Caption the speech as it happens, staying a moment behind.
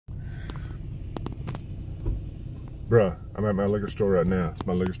Bruh, I'm at my liquor store right now. It's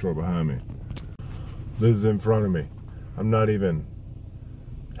my liquor store behind me. This is in front of me. I'm not even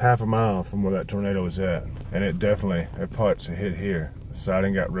half a mile from where that tornado was at. And it definitely, that parts hit here. The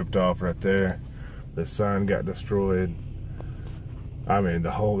siding got ripped off right there. The sign got destroyed. I mean,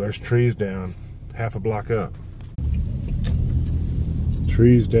 there's trees down half a block up.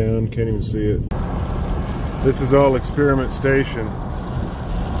 Trees down, can't even see it. This is all Experiment Station.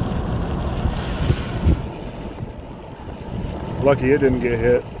 Lucky it didn't get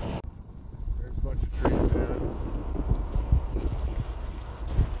hit. There's a bunch of trees down.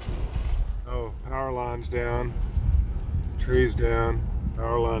 Oh, power line's down. Trees down.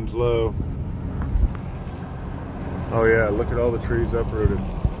 Power line's low. Oh yeah, look at all the trees uprooted.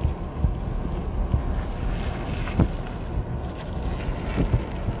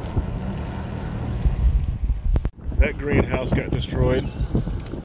 That greenhouse got destroyed.